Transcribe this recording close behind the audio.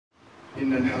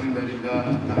إن الحمد لله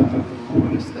نحمده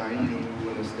ونستعينه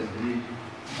ونستهديه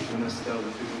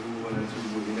ونستغفره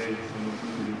ونتوب إليه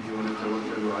ونؤمن به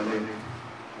ونتوكل عليه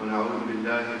ونعوذ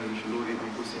بالله من شرور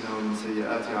أنفسنا ومن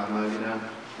سيئات أعمالنا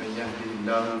من يهده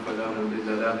الله فلا مضل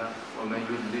له ومن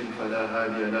يضلل فلا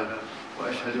هادي له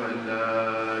وأشهد أن لا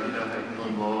إله إلا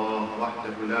الله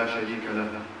وحده لا شريك له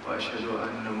وأشهد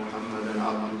أن محمدا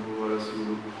عبده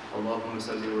ورسوله اللهم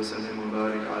صل وسلم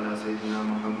وبارك على سيدنا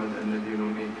محمد النبي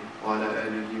الأمي وعلى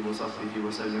آله وصحبه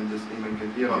وسلم تسليما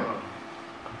كثيرا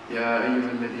يا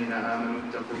أيها الذين آمنوا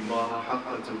اتقوا الله حق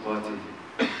تقاته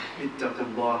اتقوا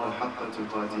الله حق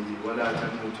تقاته ولا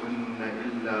تموتن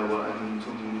إلا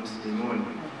وأنتم مسلمون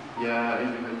يا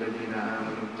أيها الذين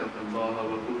آمنوا اتقوا الله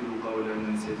وقولوا قولا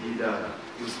سديدا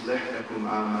يصلح لكم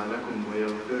أعمالكم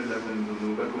ويغفر لكم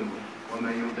ذنوبكم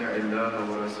ومن يطع الله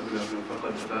ورسوله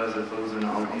فقد فاز فوزا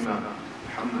عظيما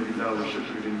الحمد لله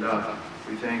والشكر لله.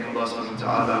 We thank Allah subhanahu wa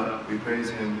ta'ala, we praise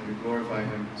Him, we glorify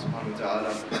Him subhanahu wa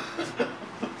ta'ala.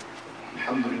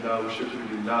 Alhamdulillah wa shukr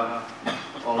lillah.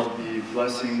 All of the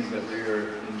blessings that we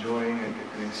are enjoying and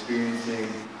experiencing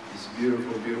this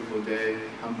beautiful, beautiful day,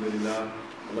 alhamdulillah.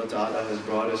 Allah ta'ala has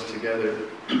brought us together,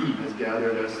 has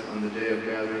gathered us on the day of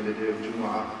gathering, the day of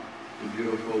Jumu'ah, the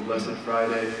beautiful, blessed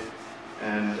Friday.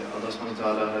 And Allah subhanahu wa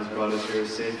ta'ala has brought us here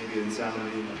safely and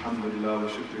soundly, alhamdulillah wa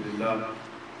shukr lillah.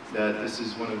 That this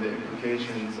is one of the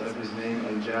implications of His name,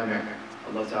 Al-Jami'.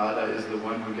 Allah ta'ala is the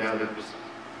one who gathers.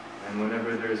 And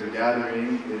whenever there is a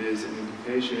gathering, it is an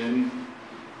implication,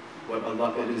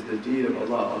 it is the deed of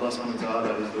Allah. Allah subhanahu wa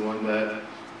ta'ala is the one that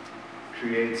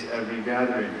creates every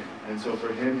gathering. And so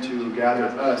for Him to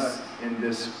gather us in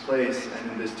this place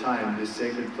and in this time, this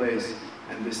sacred place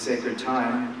and this sacred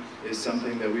time, is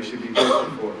something that we should be grateful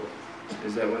for.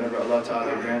 Is that whenever Allah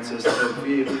ta'ala grants us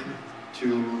tawfiq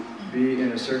to be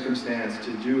in a circumstance,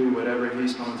 to do whatever He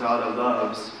subhanahu wa ta'ala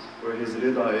loves, where His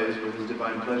rida is, where His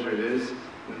divine pleasure is,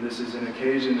 then this is an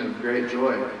occasion of great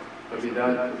joy.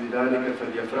 فَبِذَلِكَ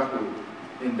فَلْيَفْرَحُوا.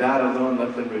 In that alone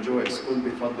let them rejoice. قُلْ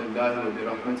بِفَضْلِ اللَّهِ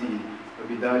وَبِرَحْمَتِهِ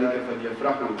فَبِذَلِكَ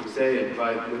فَلْيَفْرَحُوا. Say it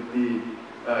with the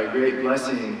great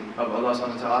blessing of Allah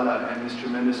subhanahu wa ta'ala and His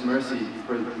tremendous mercy.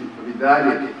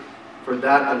 For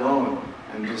that alone.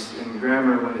 And just in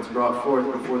grammar, when it's brought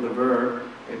forth before the verb,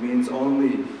 it means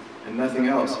only and nothing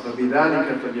else.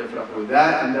 فَبِذَلِكَ فَلْيَفْرَحُوا.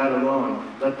 That and that alone,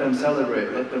 let them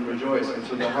celebrate, let them rejoice. And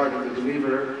so the heart of the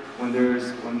believer, when there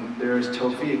is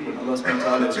tawfiq, when Allah subhanahu wa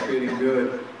ta'ala is creating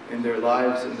good in their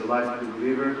lives, in the life of the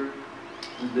believer,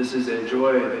 this is a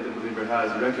joy that the believer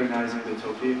has, recognizing the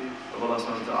tawfiq of Allah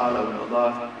subhanahu wa ta'ala when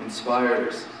Allah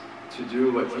inspires to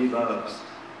do what He loves.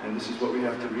 And this is what we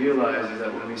have to realize, is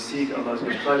that when we seek Allah's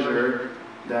good pleasure,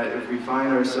 that if we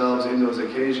find ourselves in those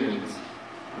occasions,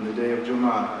 on the day of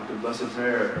Jumu'ah, the blessed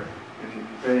prayer, and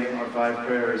praying our 5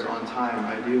 prayers on time,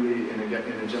 ideally in a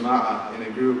jama'ah, in a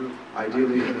group,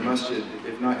 ideally in the masjid,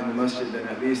 if not in the masjid, then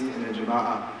at least in a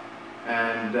jama'ah.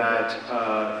 And that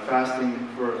fasting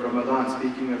for Ramadan,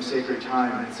 speaking of sacred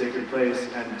time and sacred place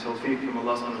and tawfiq from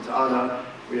Allah subhanahu wa ta'ala,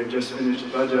 we have just finished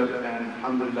Rajab and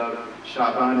alhamdulillah,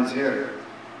 Sha'ban is here.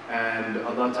 And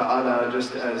Allah ta'ala,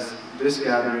 just as this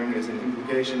gathering is an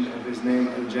implication of His name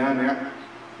Al-Jami',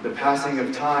 the passing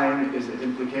of time is an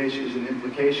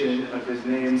implication of His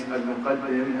names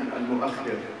Al-Muqaddim and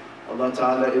Al-Mu'akhir. Allah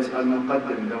ta'ala is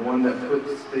Al-Muqaddim, the one that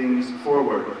puts things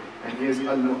forward. And He is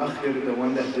Al-Mu'akhir, the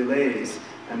one that delays.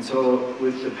 And so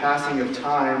with the passing of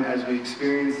time, as we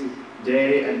experience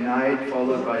day and night,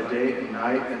 followed by day and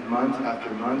night, and month after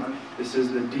month, this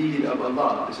is the deed of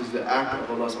Allah. This is the act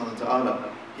of Allah subhanahu wa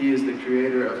ta'ala. He is the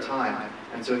creator of time.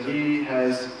 And so He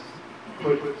has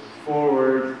put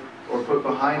forward, or put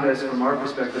behind us from our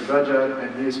perspective, Rajab,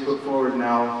 and He has put forward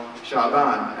now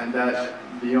Sha'ban, and that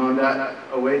beyond that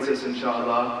awaits us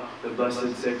inshallah the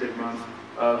blessed sacred month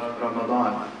of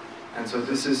Ramadan. And so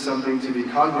this is something to be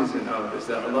cognizant of, is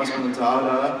that Allah subhanahu wa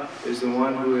ta'ala is the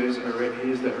one who is, He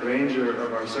is the arranger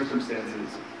of our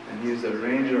circumstances, and He is the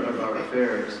arranger of our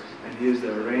affairs, and He is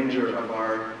the arranger of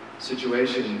our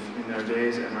situations in our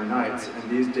days and our nights. And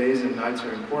these days and nights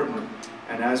are important.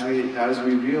 And as we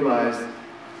realize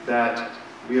that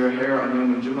we are here on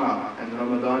Yawm al-Jum'ah and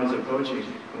Ramadan is approaching,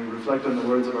 and we reflect on the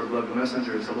words of our beloved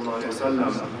Messenger sallallahu alayhi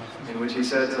wa sallam, in which he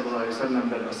said sallallahu alayhi wa sallam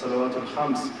that as-salawat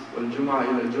al-khams wal-jum'ah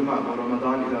ila al-jum'ah wa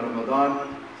Ramadan ila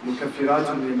Ramadan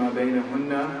mukaffiratun lima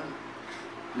baynahunna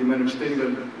liman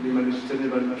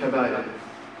ijtaniba al-kaba'ir.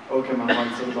 O kama qala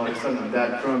sallallahu alayhi wa sallam,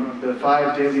 that from the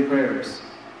 5 daily prayers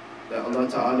that Allah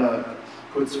Ta'ala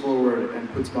puts forward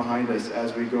and puts behind us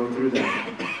as we go through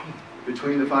them,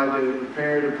 between the 5 days,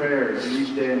 prayer to prayer, in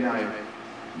each day and night,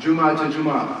 Jumu'ah to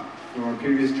Jumu'ah, from our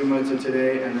previous Jumu'ah to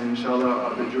today, and then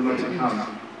inshallah the Jumu'ah to come.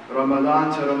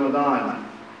 Ramadan to Ramadan,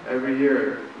 every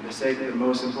year, the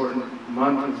most important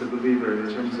month of the believer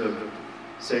in terms of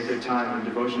sacred time and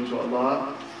devotion to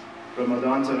Allah.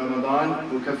 Ramadan to Ramadan,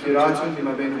 mukaffiratun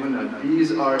lima baynahunna.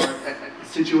 These are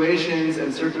situations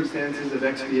and circumstances of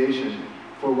expiation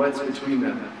for what's between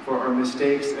them, for our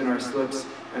mistakes and our slips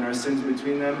and our sins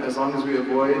between them, as long as we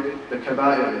avoid the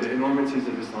kaba'ir, the enormities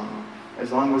of Islam,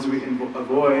 as long as we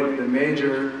avoid the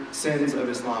major sins of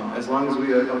Islam, as long as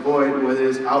we avoid what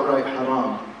is outright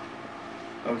haram.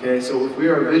 Okay, so if we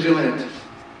are vigilant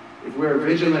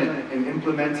in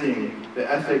implementing the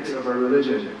ethics of our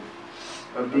religion,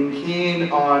 of being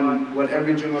keen on what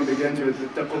every Jummah begins with,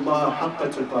 ittaqullaha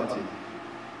haqqa tuqati,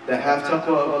 that have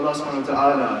taqwa of Allah subhanahu wa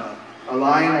ta'ala,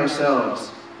 align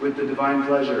ourselves with the divine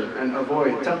pleasure, and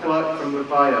avoid taqwa from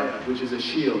wiqaya, which is a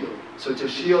shield. So to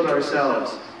shield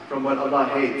ourselves from what Allah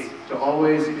hates, to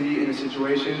always be in a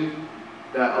situation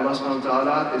that Allah subhanahu wa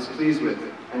ta'ala is pleased with,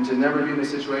 and to never be in a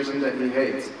situation that He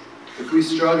hates. If we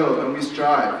struggle and we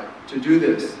strive to do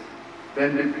this,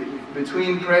 then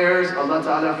between prayers, Allah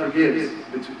Ta'ala forgives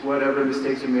whatever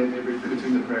mistakes we made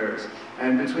between the prayers.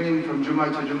 And from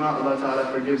Jummah to Jummah, Allah Ta'ala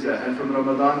forgives that. And from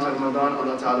Ramadan to Ramadan,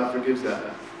 Allah Ta'ala forgives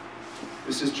that.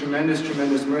 This is tremendous,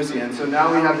 tremendous mercy. And so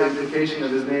now we have the implication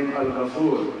of His name,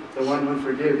 Al-Ghafur, the one who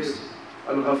forgives.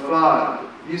 Al-Ghaffar.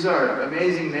 These are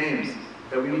amazing names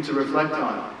that we need to reflect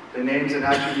on. The names and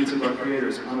attributes of our Creator,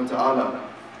 subhanahu wa ta'ala.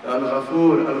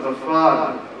 Al-Ghafur,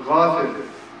 Al-Ghaffar, Ghafir.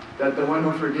 That the one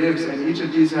who forgives, and each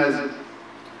of these has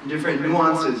different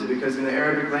nuances, because in the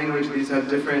Arabic language these have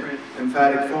different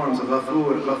emphatic forms.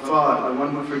 Ghafur, Ghaffar, the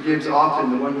one who forgives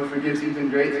often, the one who forgives even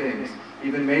great things,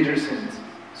 even major sins,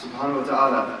 subhanahu wa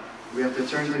ta'ala. We have to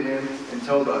turn to Him in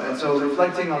tawbah. And so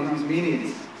reflecting on these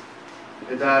meanings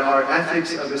that are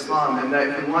ethics of Islam, and that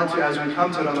if we want to, as we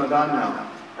come to Ramadan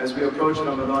now, as we approach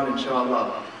Ramadan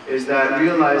inshallah, is that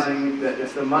realizing that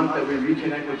it's the month that we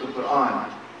reconnect with the Qur'an.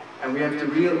 And we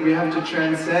have to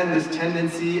transcend this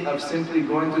tendency of simply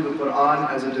going through the Qur'an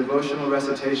as a devotional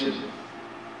recitation.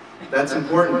 That's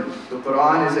important. The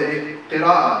Qur'an is a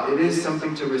qira'ah. It is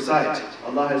something to recite.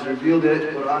 Allah has revealed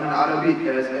it, Qur'an in Arabic,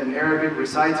 as an Arabic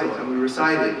recital, and we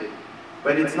recite it.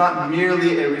 But it's not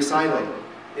merely a recital.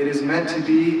 It is meant to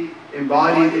be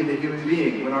embodied in the human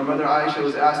being. When our mother Aisha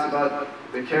was asked about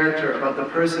the character, about the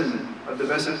person of the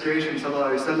best of creation,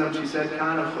 sallallahu alaihi wasallam, she said,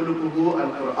 "Kana khuluquhu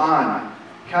al-Qur'an."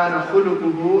 Kana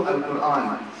khuluquhu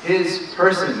al-Qur'an. His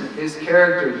person, his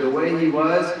character, the way he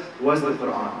was the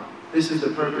Qur'an. This is the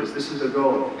purpose, this is the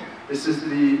goal. This is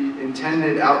the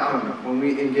intended outcome when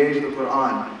we engage the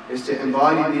Qur'an, is to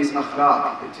embody these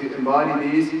akhlaq, to embody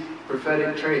these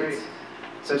prophetic traits,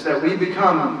 such that we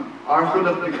become, our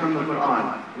khuluq become the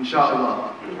Qur'an,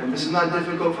 inshallah. And this is not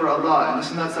difficult for Allah, and this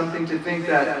is not something to think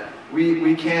that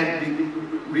we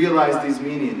can't realize these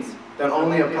meanings, that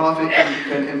only a prophet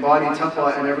can embody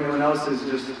taqwa and everyone else is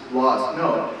just lost.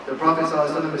 No, the Prophet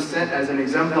ﷺ is sent as an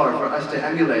exemplar for us to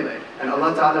emulate. And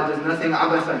Allah Ta'ala does nothing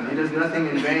abathan, He does nothing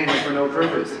in vain or for no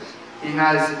purpose. He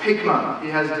has hikmah, He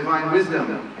has divine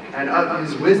wisdom. And of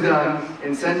His wisdom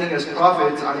in sending us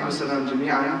prophets,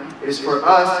 jami'an, is for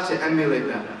us to emulate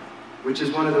them. Which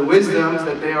is one of the wisdoms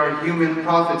that they are human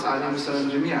prophets,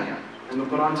 jami'an. And the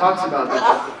Qur'an talks about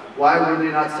that. Why were they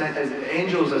not sent as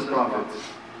angels as prophets?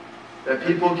 That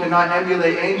people cannot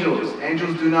emulate angels.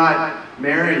 Angels do not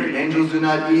marry. Angels do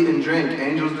not eat and drink.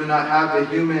 Angels do not have the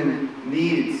human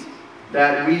needs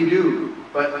that we do.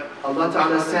 But Allah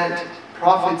Ta'ala sent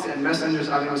prophets and messengers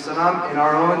ﷺ in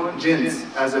our own jins,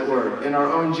 as it were, in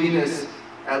our own genus,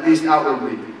 at least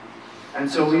outwardly. And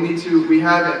so we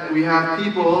have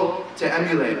people to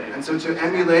emulate. And so to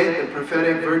emulate the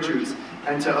prophetic virtues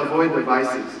and to avoid the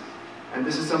vices. And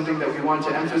this is something that we want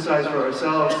to emphasize for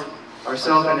ourselves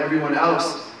and everyone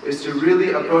else, is to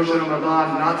really approach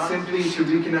Ramadan not simply to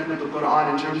reconnect with the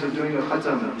Qur'an in terms of doing the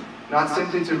khatam, not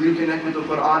simply to reconnect with the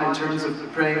Qur'an in terms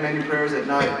of praying many prayers at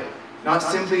night, not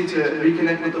simply to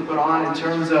reconnect with the Qur'an in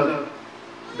terms of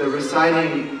the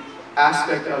reciting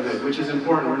aspect of it, which is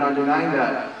important, we're not denying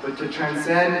that, but to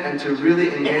transcend and to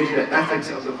really engage the ethics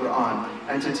of the Qur'an,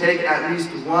 and to take at least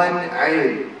one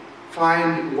aib,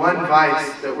 find one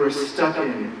vice that we're stuck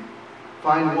in,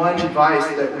 find one vice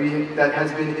that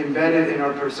has been embedded in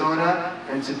our persona,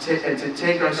 and to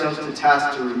take ourselves to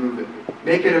task to remove it.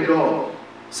 Make it a goal.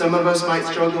 Some of us might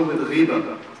struggle with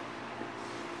ghibah.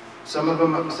 Some of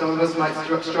us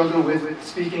might struggle with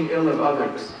speaking ill of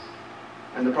others.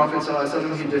 And the Prophet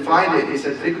ﷺ, he defined it. He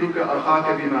said, "Dhikruka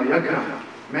akhaka bima yakrah,"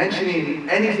 mentioning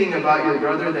anything about your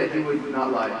brother that he would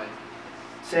not like,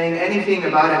 saying anything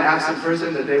about an absent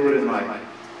person that they wouldn't like.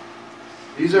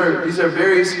 These are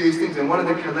very serious things, and one of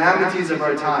the calamities of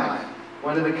our time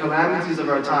one of the calamities of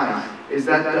our time is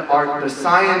that the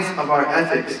science of our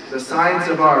ethics, the science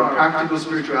of our practical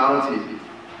spirituality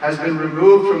has been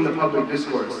removed from the public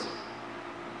discourse.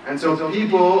 And so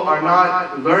people are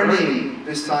not learning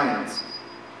this science.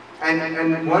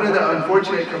 And one of the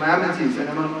unfortunate calamities, and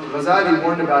Imam Ghazali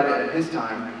warned about it at his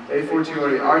time, a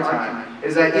fortiori our time,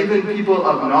 is that even people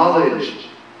of knowledge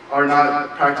are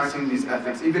not practicing these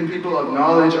ethics. Even people of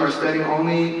knowledge are studying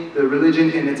only the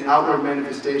religion in its outward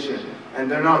manifestation, and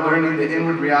they're not learning the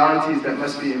inward realities that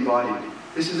must be embodied.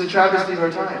 This is a travesty of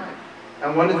our time.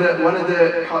 And one of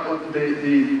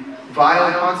the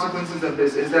vile consequences of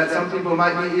this is that some people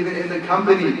might be even in the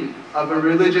company of a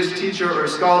religious teacher or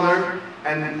scholar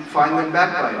and find them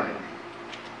backbiting.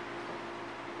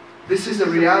 This is a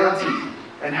reality.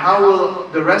 And how will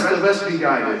the rest of us be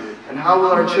guided? And how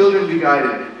will our children be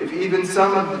guided if even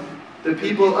some of the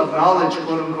people of knowledge,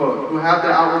 quote unquote, who have the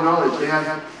outward knowledge, they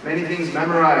have many things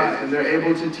memorized and they're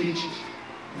able to teach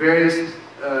various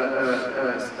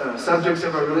subjects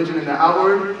of our religion in the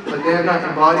outward, but they have not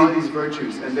embodied these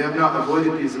virtues and they have not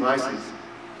avoided these vices.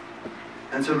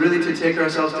 And so really to take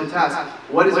ourselves to task,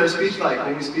 what is our speech like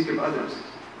when we speak of others?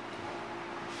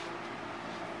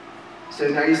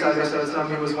 Sayyidina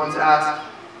Isa, he was once asked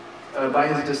by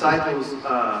his disciples,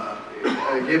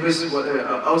 give us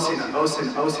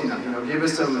awsina, give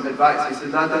us some advice. He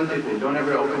said, la tantiqu, don't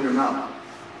ever open your mouth.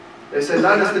 They said,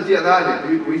 la nastati'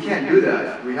 dhalik, we can't do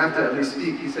that. We have to at least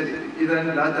speak. He said,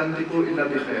 idhan la tantiqu illa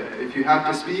bi khair. If you have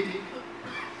to speak,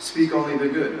 speak only the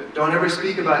good. Don't ever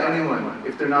speak about anyone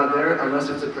if they're not there unless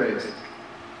it's a praise.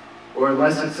 Or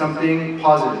unless it's something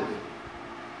positive.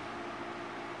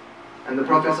 And the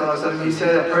Prophet ﷺ, he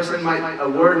said a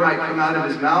word might come out of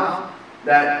his mouth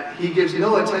that he gives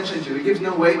no attention to, he gives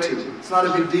no weight to. It's not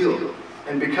a big deal.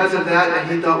 And because of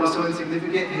that he thought was so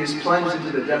insignificant, he is plunged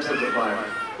into the depths of the fire.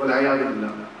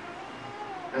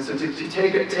 And so to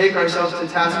take ourselves to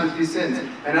task with these sins.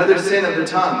 Another sin of the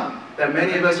tongue that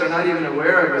many of us are not even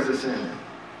aware of as a sin,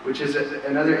 which is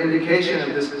another indication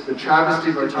of the travesty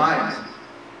of our times,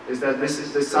 is that the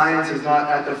science is not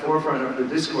at the forefront of the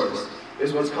discourse,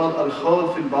 is what's called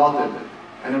al-khawd fil batil.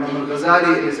 And Imam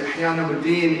al-Ghazali in his Ihya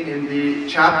Ulumuddin, in the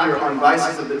chapter on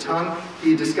vices of the tongue,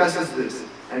 he discusses this.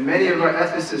 And many of our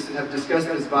ethicists have discussed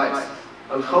this vice,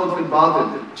 al-khawd fil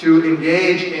batil, to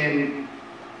engage in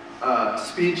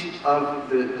speech of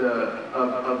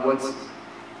what's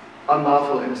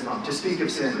unlawful in Islam, to speak of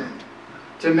sin.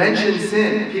 To mention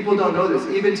sin, people don't know this,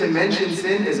 even to mention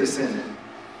sin is a sin.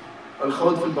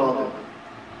 Al-khawd fil batil.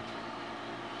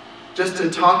 Just to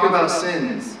talk about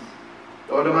sins.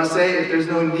 The ulama say if there's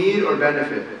no need or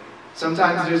benefit.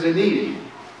 Sometimes there's a need.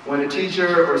 When a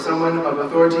teacher or someone of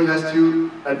authority has to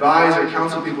advise or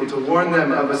counsel people to warn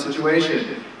them of a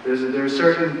situation, there are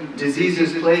certain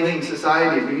diseases plaguing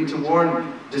society. We need to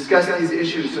discuss these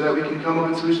issues so that we can come up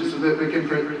with solutions, so that we can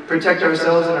protect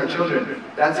ourselves and our children.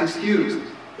 That's excused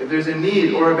if there's a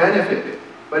need or a benefit.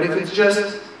 But if it's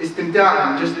just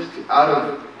istimta'an, just out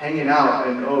of hanging out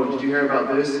and, oh, did you hear about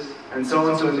this? And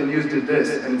so in the news did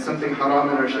this, and it's something haram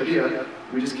in our sharia,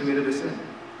 we just committed a sin.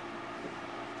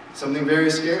 Something very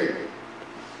scary.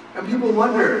 And people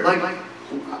wonder, like,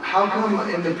 how come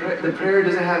in the prayer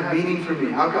doesn't have meaning for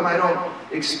me? How come I don't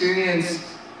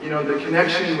experience, the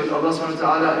connection with Allah subhanahu wa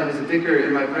ta'ala and His dhikr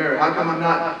in my prayer? How come I'm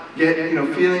not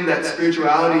feeling that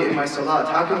spirituality in my salat?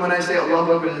 How come when I say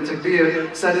Allahu Akbar, the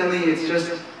takbir, suddenly it's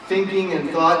just thinking and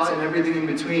thoughts and everything in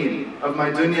between of my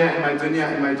dunya and my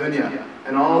dunya and my dunya,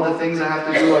 and all the things I have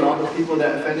to do, and all the people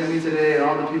that offended me today, and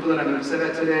all the people that I'm upset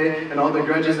at today, and all the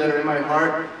grudges that are in my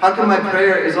heart? How come my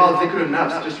prayer is all dhikrun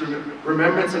nafs, just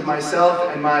remembrance of myself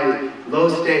and my low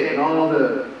state and all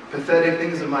the pathetic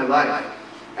things of my life?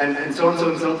 And so-and-so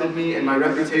insulted me and my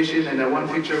reputation and that one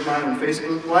picture of mine on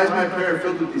Facebook. Why is my prayer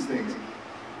filled with these things?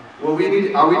 Well,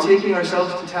 are we taking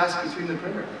ourselves to task between the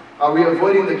prayer? Are we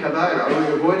avoiding the kabair? Are we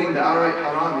avoiding the outright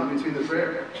haram in between the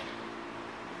prayer?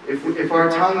 If our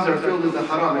tongues are filled with the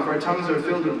haram, if our tongues are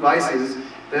filled with vices,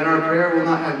 then our prayer will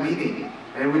not have meaning.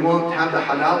 And we won't have the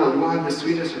halawah, we won't have the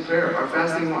sweetness of prayer. Our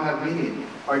fasting won't have meaning.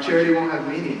 Our charity won't have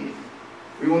meaning.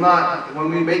 We will not,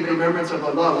 when we make remembrance of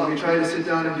Allah, when we try to sit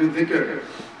down and do dhikr,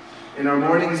 in our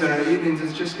mornings and our evenings,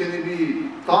 it's just going to be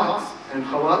thoughts and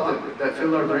khawatir that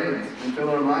fill our brains and fill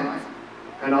our minds.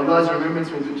 And Allah's remembrance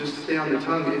will just stay on the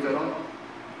tongue, if at all.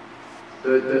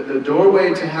 The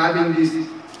doorway to having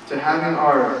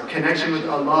our connection with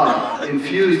Allah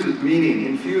infused with meaning,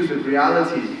 infused with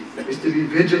reality, is to be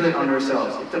vigilant on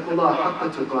ourselves. Ittaqullah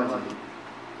haqqa tuqatih.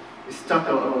 Istaqwa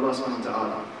of Allah subhanahu wa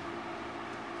ta'ala.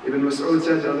 Ibn Mas'ud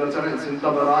said, it's in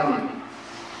Tabarani,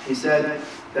 he said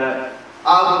that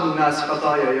أعظم الناس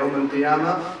خطايا يوم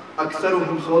القيامة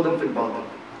أكثرهم خوضا في الباطل.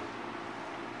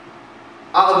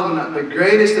 The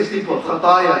greatest of people,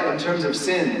 khataya, in terms of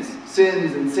sins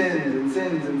and sins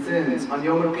and sins on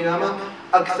Yawm al-Qiyamah,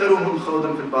 أكثرهم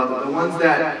خوضا في الباطل. The ones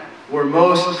that were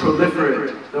most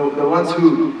proliferate, the ones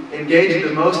who engaged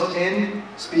the most in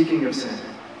speaking of sin,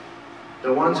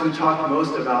 the ones who talked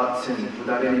most about sin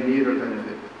without any need or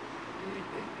benefit.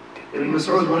 Ibn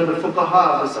Mas'ud, one of the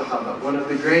fuqaha of the Sahaba, one of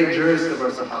the great jurists of our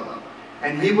Sahaba,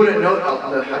 and he wouldn't know,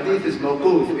 the hadith is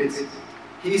mawquf,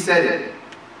 he said it,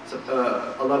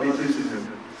 Allah be pleased with him,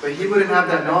 but he wouldn't have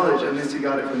that knowledge unless he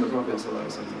got it from the Prophet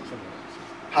ﷺ.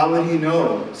 How would he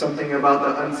know something about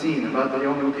the unseen, about the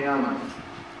Yawm al-Qiyamah?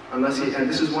 Unless he, and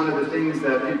this is one of the things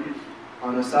that,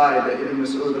 on the side, that Ibn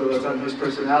Mas'ud, his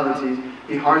personality,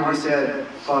 he hardly said,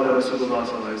 Qala Rasulullah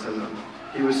ﷺ.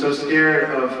 He was so scared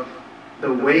of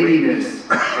the weightiness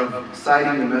of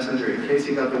citing the messenger. In case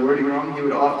he got the wording wrong, he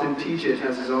would often teach it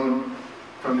as his own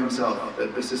from himself,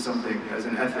 that this is something, as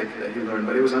an ethic that he learned.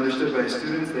 But it was understood by his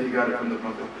students that he got it from the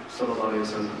Prophet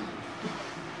ﷺ.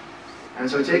 And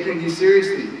so taking these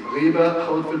seriously, ghiba,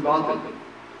 khawd fil batil.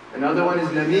 Another one is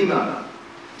namima,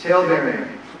 tale-bearing.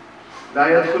 La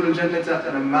yadkhulu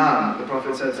jannata namam, the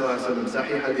Prophet said,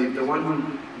 Sahih hadith, the one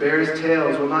who bears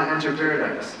tales will not enter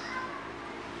paradise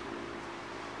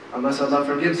unless Allah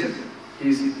forgives him.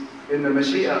 He's in the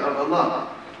mashi'ah of Allah,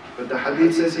 but the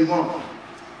hadith says he won't.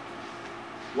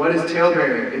 What is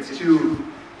tale-bearing? It's to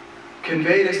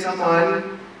convey to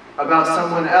someone about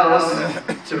someone else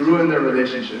to ruin their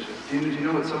relationship. Do you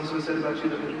know what so-and-so said about you?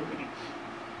 Do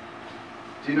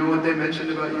you know what they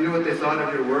mentioned about you? You know what they thought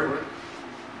of your work?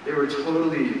 They were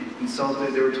totally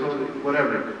insulted, they were totally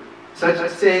whatever.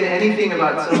 Saying anything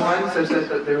about someone such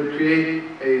that they would create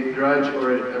a grudge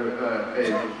or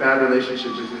a bad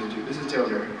relationship between the two. This is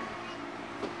tale-bearing.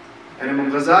 And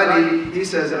Imam Ghazali, he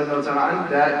says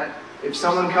that if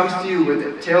someone comes to you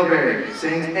with tale-bearing,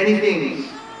 saying anything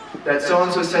that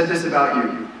so-and-so said this about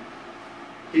you,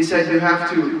 he said you have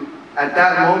to, at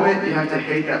that moment, you have to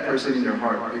hate that person in your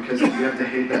heart because you have to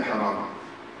hate that haram.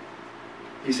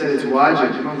 He said it's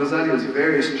wajib. Imam Ghazali was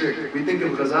very strict. We think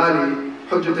of Ghazali,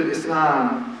 Hujjat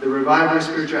al-Islam, the reviver of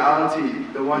spirituality,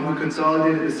 the one who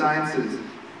consolidated the sciences.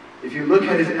 If you look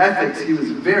at his ethics, he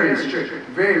was very strict,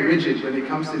 very rigid when it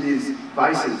comes to these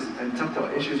vices and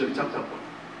taqwa, issues of taqwa.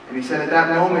 And he said at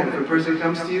that moment, if a person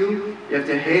comes to you, you have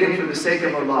to hate him for the sake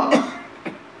of Allah.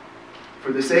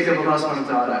 For the sake of Allah subhanahu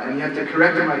wa ta'ala. And you have to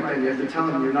correct him right then. You have to tell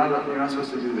him, you're not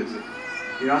supposed to do this.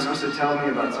 You're not supposed to tell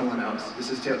me about someone else.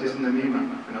 This is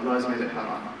namima, and Allah has made it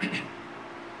haram.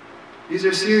 These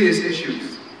are serious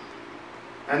issues.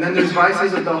 And then there's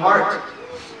vices of the heart.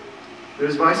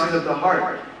 There's vices of the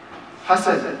heart.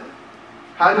 Hasad.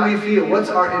 How do we feel? What's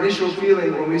our initial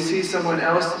feeling when we see someone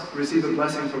else receive a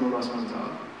blessing from Allah subhanahu wa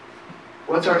ta'ala?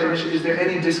 What's our initial, is there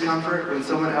any discomfort when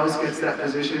someone else gets that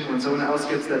position, when someone else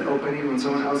gets that opening, when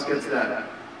someone else gets that?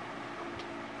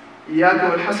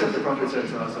 Iyyakum al-hasad, the Prophet said,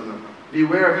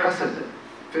 beware of hasad.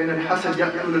 فَإِنَّ الْحَسَدْ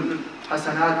يَأْكُلُ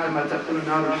الْحَسَنَاتِ كَمَا تَأْكُلُ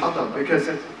النَّارُ الْحَطَبَ. Because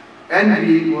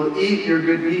envy will eat your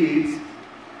good deeds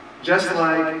just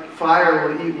like fire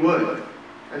will eat wood.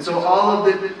 And so all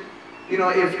of the,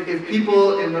 if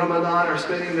people in Ramadan are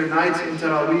spending their nights in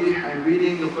Taraweeh and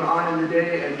reading the Qur'an in the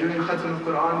day and doing khatm of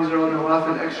Qur'an, these are all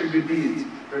nawafil, extra good deeds.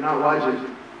 They're not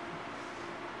wajib.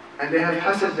 And they have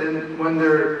hasad then when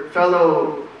their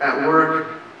fellow at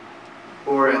work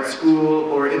or at school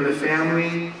or in the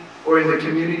family or in the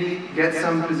community get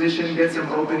some position, get some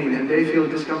opening, and they feel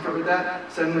discomfort with that,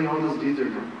 suddenly all those deeds are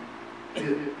gone.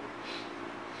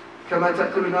 كَمَا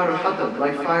تَأْكُلُ النَّارُ الْحَطَبَ,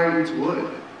 like fire eats wood.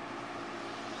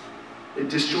 It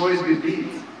destroys good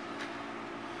deeds.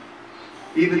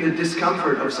 Even the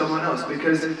discomfort of someone else,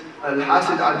 because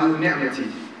al-hasid adu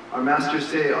ni'mati, our masters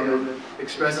say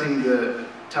expressing the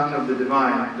tongue of the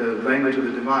divine, the language of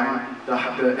the divine,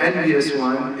 the envious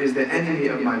one is the enemy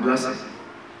of my blessing.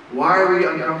 Why are we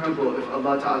uncomfortable if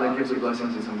Allah Ta'ala gives a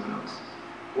blessing to someone else?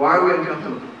 Why are we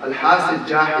uncomfortable? Al-hasid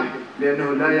jahid,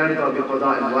 لأنه لا يرضى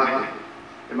بقضاء الواحد.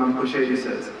 Imam Qushayri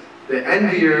says, the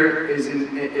envier is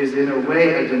in a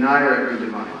way a denier of the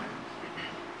divine.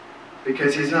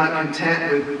 Because he's not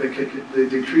content with the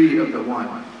decree of the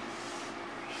one.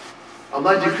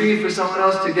 Allah decreed for someone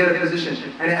else to get a position.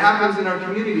 And it happens in our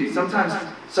community. Sometimes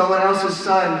someone else's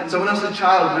son, someone else's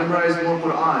child memorized more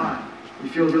Qur'an. You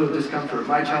feel a little discomfort.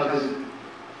 My child doesn't.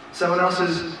 Someone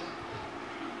else's,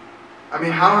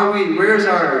 how are we, where's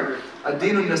our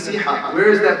ad-deen al-nasiha? Where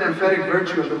is that prophetic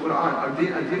virtue of the Qur'an?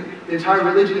 The entire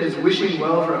religion is wishing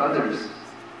well for others.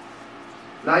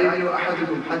 لا يؤمن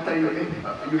أحدكم حتى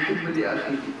يحب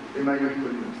لأخيه بما يحب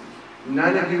لنفسه.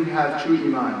 None of you have true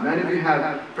iman. None of you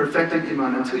have perfected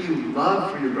iman until you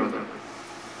love for your brother.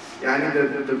 Yani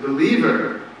the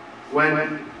believer,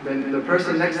 when the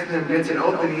person next to them gets an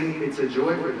opening, it's a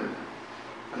joy for them.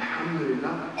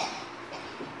 Alhamdulillah.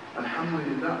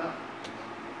 Alhamdulillah.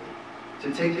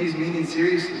 To take these meetings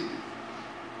seriously.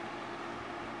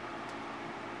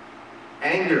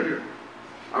 Anger.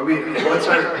 How are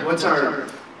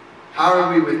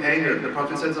we with anger? The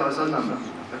Prophet said,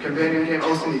 a companion came,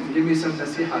 Osni, give me some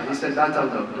nasiha. He said, La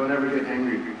taghdab, don't ever get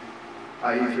angry.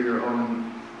 I.e. for your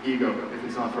own ego, if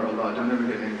it's not for Allah, don't ever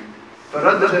get angry.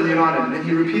 فَرَدَّدَ الْيِرَانَ, and then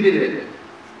he repeated it.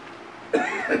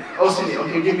 Osni,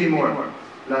 okay, give me more.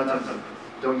 La taghdab,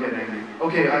 don't get angry.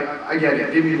 Okay, I get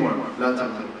it, give me more. La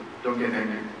taghdab, don't get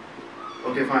angry.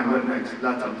 Okay, fine, what next?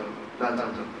 La taghdab, la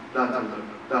taghdab, la taghdab,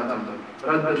 la taghdab.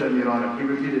 رَدَّدَ الْيِرَانَ, he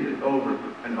repeated it over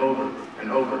and over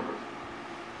and over.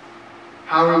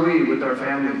 How are we with our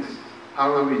families?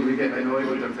 How are we? Do we get annoyed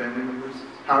with our family members?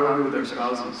 How are we with our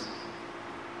spouses?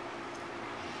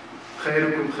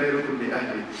 خَيْرُكُمْ خَيْرُكُمْ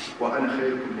لِأَهْلِ وَأَنَا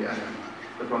خَيْرُكُمْ لِأَهْلِ.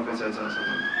 The Prophet said,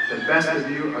 the best of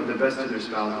you are the best of their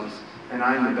spouses, and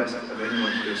I am the best of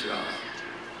anyone to their spouse.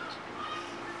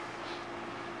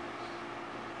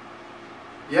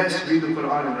 Yes, read the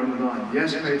Qur'an in Ramadan.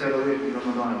 Yes, pray Tarawih in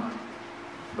Ramadan.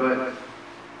 But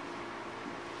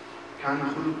كان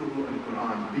خلقه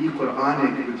القرآن. Be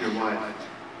Qur'anic with your wife.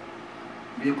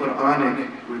 Be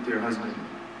Qur'anic with your husband.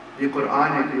 Be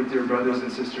Qur'anic with your brothers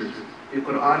and sisters. Be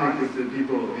Qur'anic with the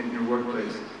people in your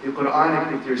workplace. Be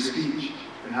Qur'anic with your speech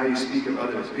and how you speak of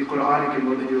others. Be Qur'anic in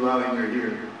what you allow in your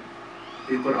ear.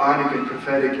 Be Qur'anic and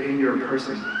prophetic in your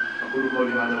person. أقول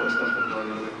قولي هذا وأستغفر الله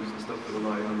لي ولكم استغفر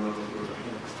الله إنه هو الغفور الرحيم.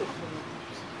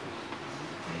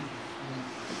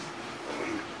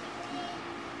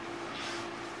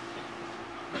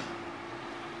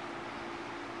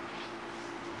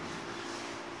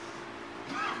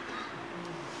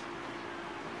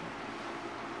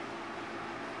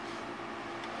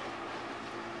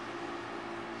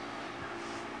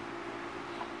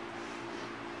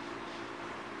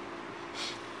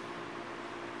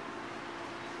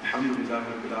 الحمد لله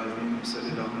رب العالمين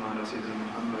وصلى اللهم على سيدنا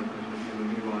محمد النبي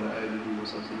الأمي وعلى آله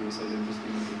وصحبه وسلم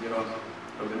تسليما كثيرا.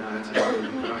 ربنا آتنا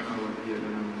رحمة وهيئ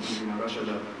لنا من أمرنا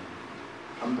رشدا.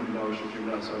 الحمد لله والشكر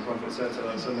لله. So our Prophet said صلى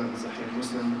الله عليه وسلم in Sahih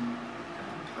Muslim,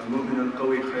 المؤمن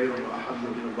القوي خير وأحب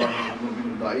إلى الله من المؤمن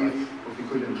الضعيف وفي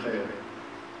كل خير.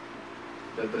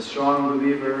 That the strong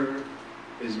believer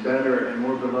is better and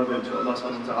more beloved to Allah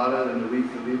subhanahu wa ta'ala than the weak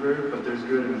believer, but there's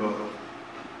good in both.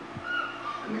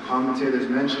 And the commentators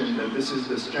mention that this is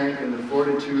the strength and the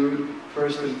fortitude,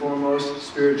 first and foremost,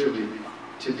 spiritually,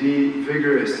 to be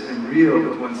vigorous and real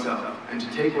with oneself, and to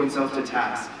take oneself to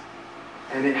task.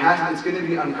 And it's going to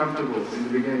be uncomfortable in the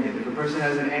beginning. If a person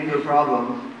has an anger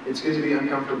problem, it's going to be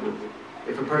uncomfortable.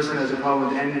 If a person has a problem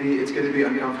with envy, it's going to be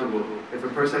uncomfortable. If a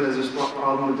person has a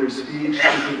problem with their speech,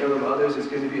 speaking ill of others, it's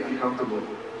going to be uncomfortable.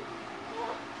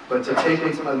 But to take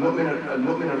al-mu'min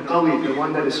al-qawi, the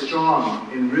one that is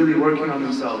strong in really working on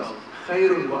themselves,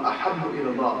 خَيْرٌ وَأَحَبُّ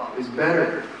إِلَى اللَّهِ, is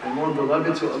better and more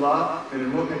beloved to Allah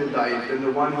than al-mu'min al-da'if, than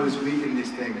the one who is weak in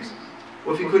these things.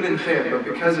 وَفِي كُلٍّ خَيْرٌ, but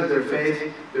because of their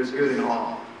faith, there's good in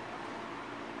all.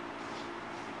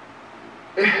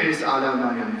 احرص على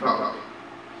ما ينفعك.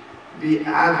 Be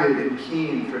avid and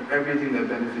keen for everything that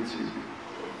benefits you.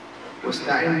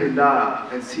 وَاسْتَعِنْ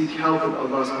بِاللَّهِ, and seek help with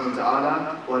Allah subhanahu wa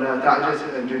ta'ala. وَلَا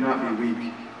تَعْجَزْ, and do not be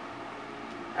weak.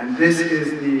 And this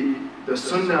is the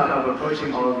sunnah of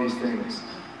approaching all of these things,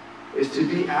 is to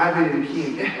be avid and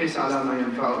keen. احرص على ما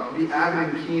ينفعك. Be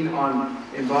avid and keen on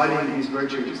embodying these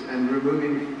virtues and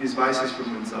removing these vices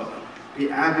from oneself. Be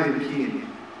avid and keen.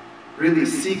 Really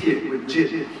seek it with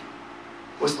jid.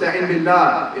 وَاسْتَعِنْ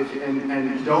بِاللَّهِ,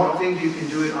 and don't think you can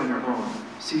do it on your own.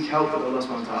 Seek help with Allah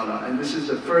subhanahu wa ta'ala. And this is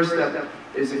the first step,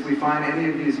 is if we find any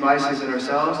of these vices in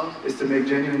ourselves, is to make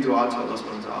genuine dua to Allah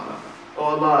subhanahu wa ta'ala. Oh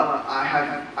Allah,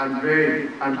 I'm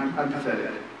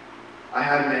pathetic. I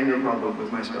have an anger problem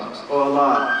with my spouse. Oh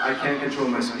Allah, I can't control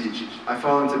my speech. I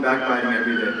fall into backbiting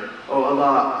every day. Oh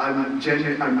Allah,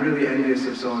 I'm really envious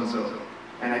of so-and-so,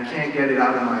 and I can't get it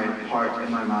out of my heart and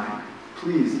my mind.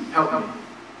 Please, help me.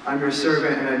 I'm your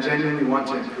servant and I genuinely want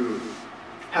to improve.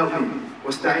 Help me.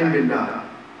 وَاسْتَعِنْ بِاللَّهِ.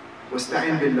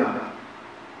 وَاسْتَعِنْ بِاللَّهِ.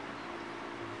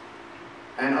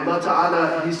 And Allah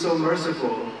Ta'ala, He's so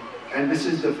merciful. And this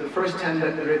is the first 10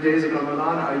 days of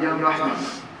Ramadan are Yam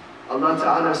Rahmah. Allah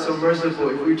Ta'ala is so merciful.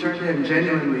 If we turn to Him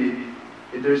genuinely,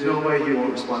 there's no way He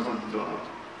won't respond to the dua.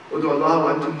 The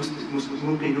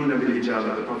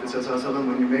Prophet says,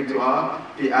 when you make dua,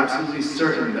 be absolutely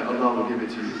certain that Allah will give it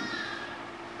to you.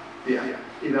 إِذَا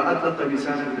أَطْلَقَ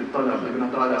لِسَانَكَ بِالطَّلَبِ,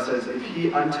 Ibn Ta'ala says, if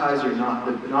he unties your knot,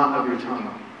 the knot of your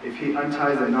tongue, if he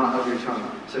unties the knot of your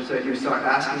tongue, such that you start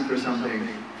asking for something,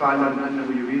 فَعْلَمْ أَنَّهُ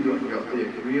يُرِيدُ أَنْ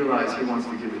يُعْطِيكَ, realize he wants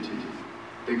to give it to you.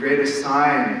 The greatest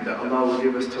sign that Allah will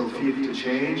give us tawfiq to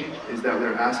change is that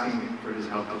we're asking for His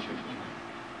help to change.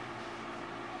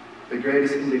 The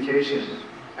greatest indication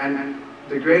and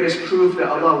the greatest proof that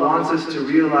Allah wants us to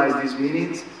realize these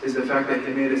meanings is the fact that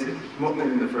He made us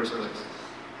mu'min in the first place.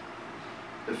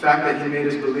 The fact that He made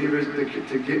us believers,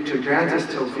 to grant us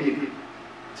tawfiq,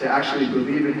 to actually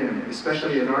believe in Him,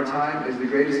 especially in our time, is the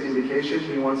greatest indication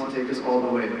He wants to take us all the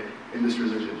way in this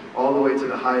religion, all the way to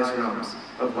the highest realms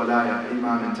of walaya,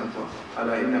 iman and taqwa.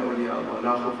 Ala inna awliya Allah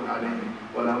la khawfun alayhim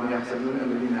wa la hum yahzanun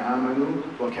alladhina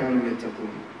amanu wa kanu yattaqun.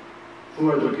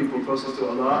 Who are the people closest to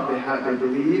Allah? They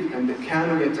believe and they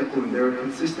kanu yattaqun. They were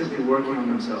consistently working on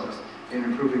themselves and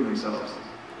improving themselves.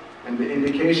 And the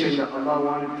indication that Allah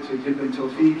wanted to give them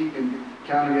tawfiq in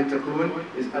kanu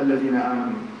yattaqun is alladhina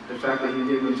amanu. The fact that He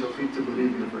gave them tawfiq to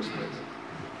believe in the first place.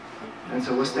 And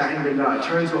so wasta'in billah,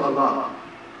 turn to Allah.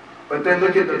 But then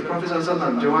look at the Prophet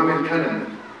ﷺ, Jawami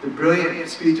al-Kalam, the brilliant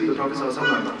speech of the Prophet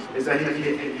ﷺ, is that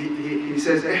he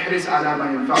says, Ihris ala ma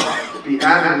yanfa'uk, be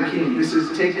avid and keen. This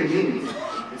is, take the meaning.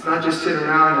 It's not just sit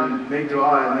around and make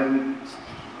dua and then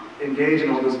engage in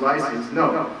all those vices.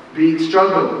 No,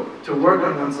 struggle to work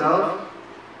on oneself,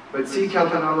 but seek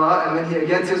help in Allah. And then He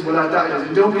again says, وَلَا تَعْجَزْ,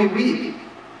 and don't be weak.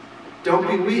 Don't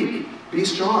be weak. Be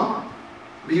strong.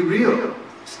 Be real.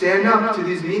 Stand up to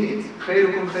these meanings.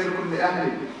 خَيْرُكُمْ خَيْرُكُمْ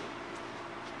لِأَهْلِهِ.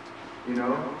 You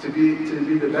know, to be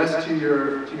the best to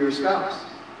your spouse.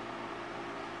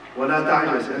 وَلَا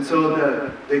تَعْجَزْ. And so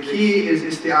the key is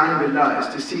isti'ān billah,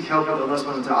 is to seek help with Allah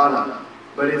subhanahu wa ta'ala.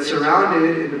 But it's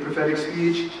surrounded in the prophetic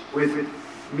speech with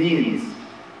means.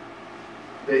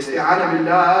 The isti'ān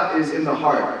billah is in the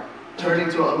heart. Turning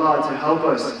to Allah to help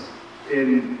us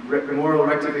in moral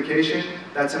rectification,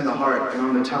 that's in the heart and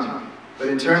on the tongue. But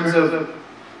in terms of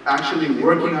actually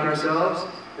working on ourselves,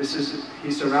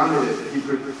 He surrounded it. He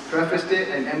prefaced it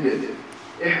and ended it.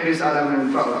 Ihris ala ma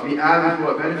yanfa'uk. Be avid for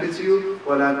what benefits you.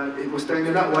 وَلَا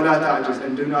تَعْجَزْ,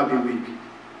 and do not be weak.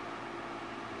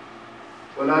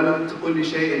 وَلَا تَقُلْ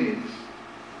لِشَيْءٍ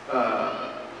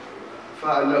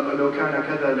فَلَوْ كَانَ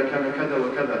كَذَا لَكَانَ كَذَا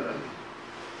وَكَذَا.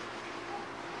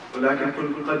 ولكن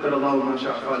قدر الله ما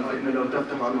شاء فعل فإن لو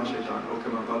تفتح على الشيطان أو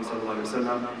كما قال صلى الله عليه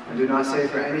وسلم. And do not say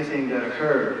for anything that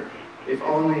occurred, if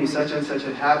only such and such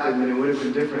had happened, then it would have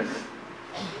been different.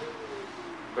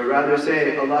 But rather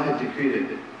say Allah had decreed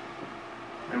it,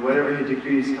 and whatever He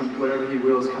decrees, whatever He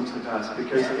wills comes to pass.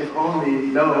 Because if only,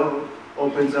 no,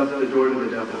 opens up the door to the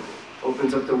devil,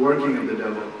 opens up the working of the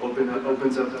devil,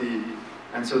 opens up the.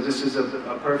 And so this is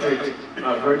a perfect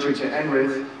virtue to end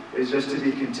with, is just to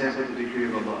be content with the decree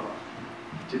of Allah.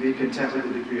 To be content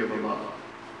with the decree of Allah.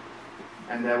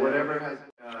 And that whatever has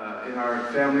in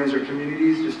our families or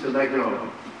communities, just to let go.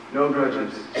 No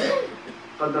grudges.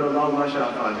 قَدَّرَ اللَّهُ مَا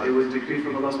شَاءَ فَعَلَ. It was decreed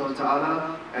from Allah subhanahu wa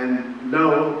ta'ala, and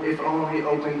no, if only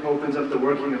opens up the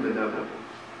working of the devil.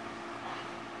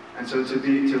 And so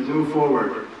to move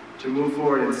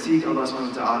forward and seek Allah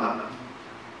subhanahu wa ta'ala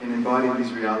and embody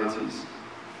these realities.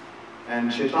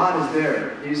 And shaitan is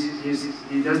there.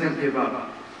 He doesn't give up.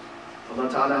 Allah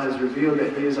ta'ala has revealed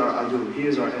that he is our adu, he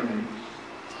is our enemy.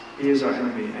 He is our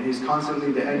enemy, and he's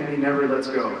constantly, the enemy never lets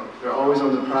go. They're always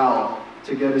on the prowl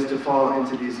to get us to fall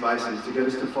into these vices, to get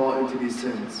us to fall into these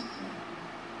sins.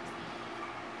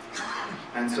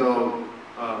 And so,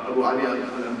 Abu Ali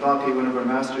al-Antaqi, one of our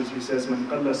masters, he says, مَنْ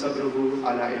قَلَّ صَبْرُهُ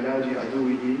عَلَى عِلَاجِ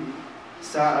عَدُوِهِ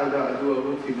سَاعَدَ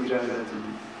عَدُوَهُ فِي مُجَاهَدَتِهِ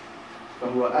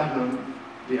فَهُوَ أَهْلٌ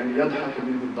بِأَنْ يَضْحَكَ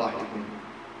مِنْهُ الضَّاحِكُونَ.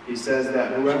 He says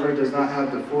that whoever does not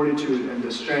have the fortitude and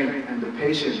the strength and the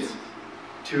patience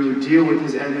to deal with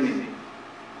his enemy,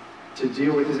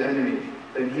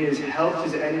 then he has helped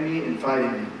his enemy in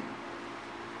fighting him.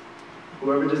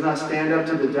 Whoever does not stand up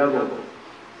to the devil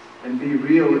and be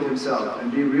real with himself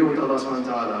and be real with Allah subhanahu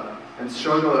wa ta'ala and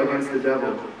struggle against the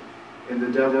devil in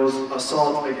the devil's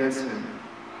assault against him,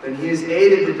 then he has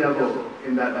aided the devil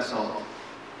in that assault.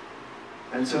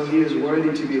 And so he is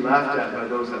worthy to be laughed at by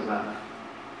those that laugh.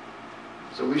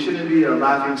 So we shouldn't be a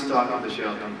laughing stock of the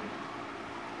shaitan.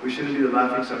 We shouldn't be the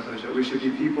laughing stock of the shaitan. We should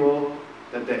be people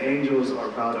that the angels are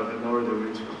proud of and lower their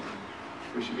wings from.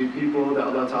 We should be people that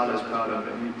Allah Ta'ala is proud of,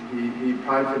 and He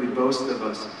pridefully boasts of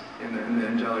us in the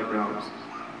angelic realms.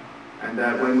 And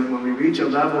that when we reach a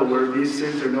level where these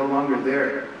sins are no longer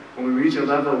there, when we reach a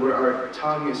level where our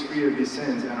tongue is free of these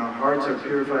sins and our hearts are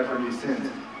purified from these sins,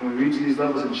 when we reach these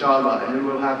levels, inshallah, and it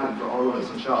will happen for all of us,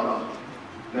 inshallah,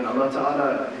 then Allah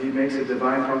Ta'ala, He makes a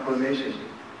divine proclamation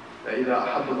that إِذَا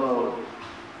أَحَبَّ اللَّهُ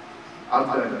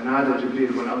عَبْدًا نَادَى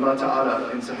Jibreel. When Allah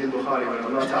Ta'ala, in Sahih Bukhari, when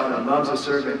Allah Ta'ala loves a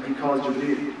servant, He calls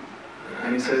Jibreel.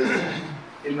 And He says,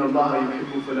 إِنَّ اللَّهَ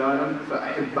يُحِبُّ فُلَانًا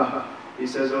فَأَحِبَّهُ. He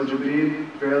says, O Jibreel,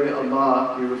 verily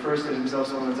Allah, He refers to Himself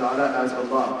subhanahu wa ta'ala as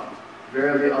Allah.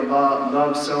 Verily Allah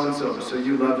loves so-and-so, so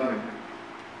you love him.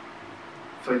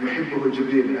 فَيُحِبُّهُ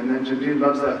Jibreel. And then Jibreel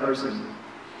loves that person.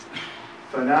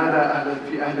 فَنَادَى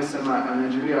فِي أَهْلِ السَّمَاءِ. And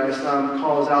then Jibreel ﷺ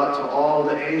calls out to all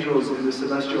the angels in the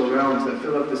celestial realms that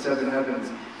fill up the 7 heavens.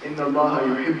 إِنَّ اللَّهَ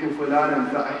يُحِبُّ فُلَانًا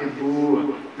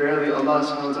فَأَحِبُّوهُ. Verily Allah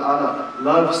subhanahu wa ta'ala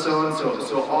loves so-and-so,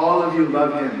 so all of you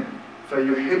love him.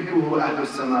 فَيُحِبُّهُ أَهْلُ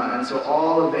السَّمَاءِ. And so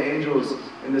all of the angels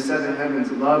in the 7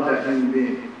 heavens love that human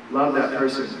being, love that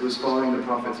person who is following the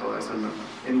Prophet ﷺ,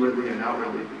 inwardly and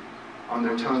outwardly, on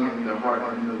their tongue and in their heart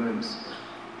and in their limbs.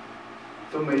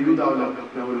 ثُمَّ يُوضَعُ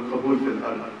لَهُ الْقَبُولُ فِي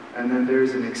الْأَرْضِ. And then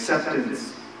there's an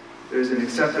acceptance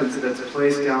that's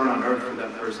placed down on earth for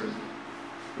that person.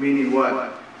 Meaning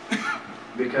what?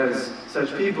 Because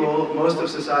such people, most of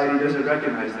society doesn't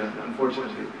recognize them,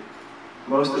 unfortunately.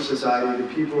 Most of society, the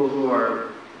people who are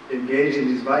engaged in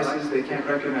these vices, they can't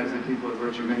recognize the people of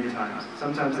virtue many times.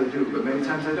 Sometimes they do, but many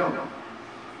times they don't.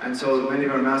 And so many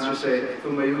of our masters say,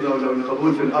 ثُمَّ يُوضَعُ لَهُ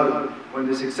الْقَبُولُ فِي الْأَرْضِ. When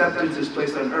this acceptance is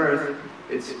placed on earth,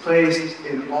 it's placed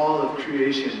in all of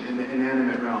creation, in the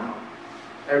inanimate realm.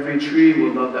 Every tree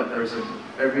will love that person.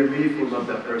 Every leaf will love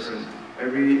that person.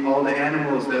 All the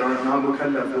animals that are not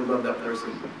mukallaf will love that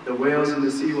person. The whales in the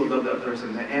sea will love that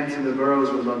person. The ants in the burrows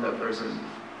will love that person.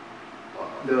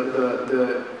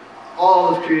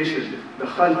 All of creation, the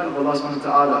khalq of Allah subhanahu wa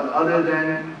ta'ala, other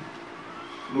than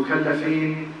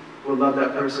mukallafeen, will love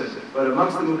that person. But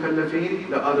amongst the mukallafeen,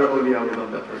 the other awliya will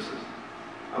love that person.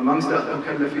 Amongst the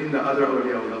mukallafeen, the other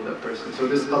awliya will love that person. So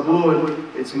this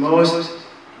qabool, it's most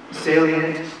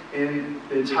salient in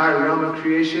the entire realm of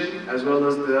creation, as well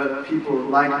as the people,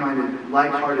 like-minded,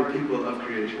 like-hearted people of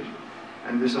creation.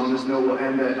 And this, on this note, will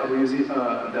end that Abu Yazid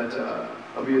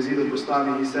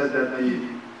al-Bustami,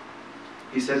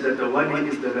 he said that the wali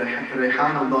is the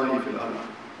rayhan Allahi fil ard.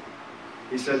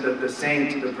 He said that the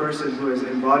saint, the person who has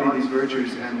embodied these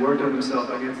virtues and worked on himself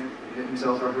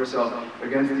or herself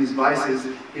against these vices,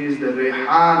 he is the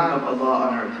rayhan of Allah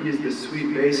on earth. He is the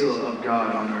sweet basil of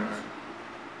God on earth.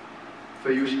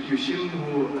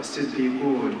 فَيُشِمْهُ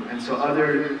الصِّدِّيقُونَ. And so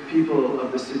other people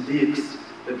of the Siddiqs,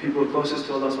 the people closest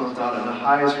to Allah subhanahu wa ta'ala, the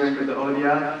highest rank of the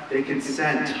awliya, they can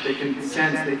sense, they can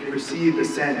perceive the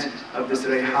scent of this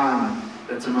rayhan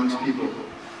that's amongst people.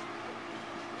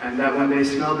 And that when they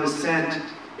smell this scent,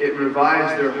 it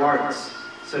revives their hearts,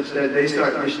 such that they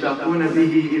start يَشْتَقُونَ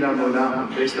بِهِ إِلَى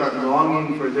مَوْلَاهُمْ. They start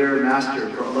longing for their master,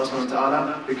 for Allah subhanahu wa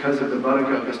ta'ala, because of the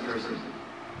barakah of this person.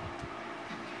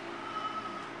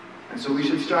 And so we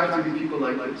should strive to be people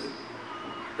like this.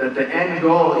 That the end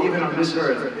goal, even on this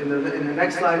earth, in the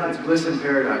next life it's bliss and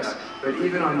paradise, but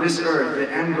even on this earth,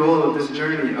 the end goal of this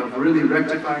journey of really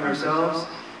rectifying ourselves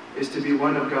is to be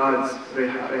one of God's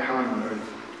rayhan on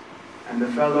earth. And the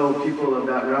fellow people of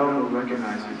that realm will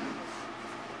recognize you.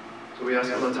 So we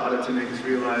ask Allah Ta'ala to make us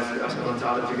realize, we ask Allah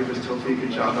Ta'ala to give us tawfiq in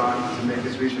Sha'ban, to make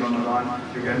us reach Ramadan,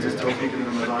 to grant us tawfiq in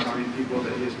Ramadan to be people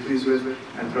that He is pleased with,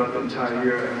 and throughout the entire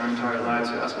year and our entire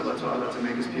lives. We ask Allah Ta'ala to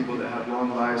make us people that have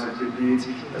long lives of good deeds.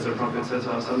 As our Prophet says,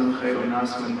 خَيْرُ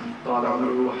النَّاسِ مَنْ طَالَ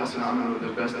عُمْرُهُ وَحَسُنَ عَمَلُهُ.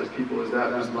 The best of people is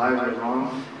that whose lives are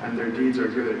long and their deeds are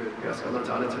good. We ask Allah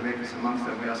Ta'ala to make us amongst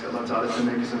them. We ask Allah Ta'ala to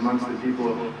make us amongst the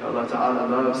people that Allah Ta'ala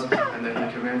loves, and that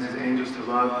He commands His angels to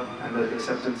love, and that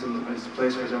acceptance is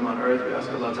place for them on earth. We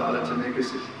ask Allah Ta'ala to make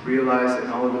us realize in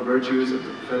all of the virtues of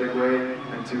the prophetic way,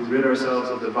 and to rid ourselves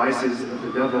of the vices of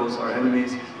the devils, our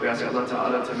enemies. We ask Allah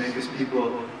Ta'ala to make us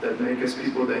people that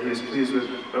He is pleased with.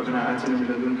 رَبَّنَا آتِنَا مِن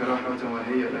لَدُنكَ رَحْمَةً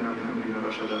وَهَيِّئْ لَنَا مِنْ أَمْرِنَا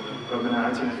رَشَدًا رَبَّنَا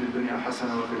آتِنَا فِي الدُّنْيَا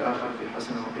حَسَنَةً وَفِي الْآخِرَةِ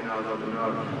حَسَنَةً وَقِنَا عَذَابَ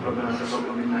النَّارِ رَبَّنَا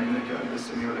تَقَبَّلْ مِنَّا إِنَّكَ أَنْتَ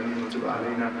السَّمِيعُ الْعَلِيمُ وَتُبْ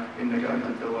عَلَيْنَا إِنَّكَ أَنْتَ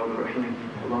التَّوَّابُ الرَّحِيمُ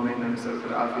اللهم إنا نسألك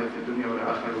العافية في الدنيا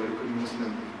والآخرة ولكل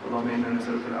مسلم اللهم إنا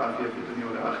نسألك العافية في الدنيا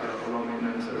والآخرة اللهم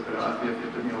إنا نسألك العافية في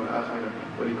الدنيا والآخرة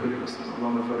ولكل مسلم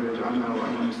اللهم فرج عنا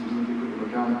وعن المسلمين في كل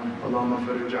مكان اللهم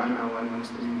فرج عنا وعن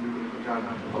المسلمين في كل مكان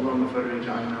اللهم فرج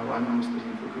عنا وعن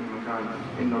المسلمين في كل مكان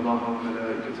إن الله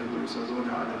وملائكته يصلون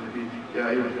على النبي يا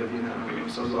أيها الذين آمنوا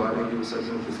صلوا عليه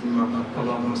وسلموا تسليما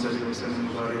اللهم صل وسلم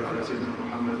وبارك على سيدنا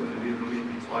محمد النبي الأمي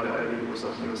وعلى آله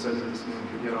وصحبه وسلم تسليما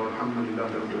كثيرا والحمد لله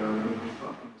رب العالمين.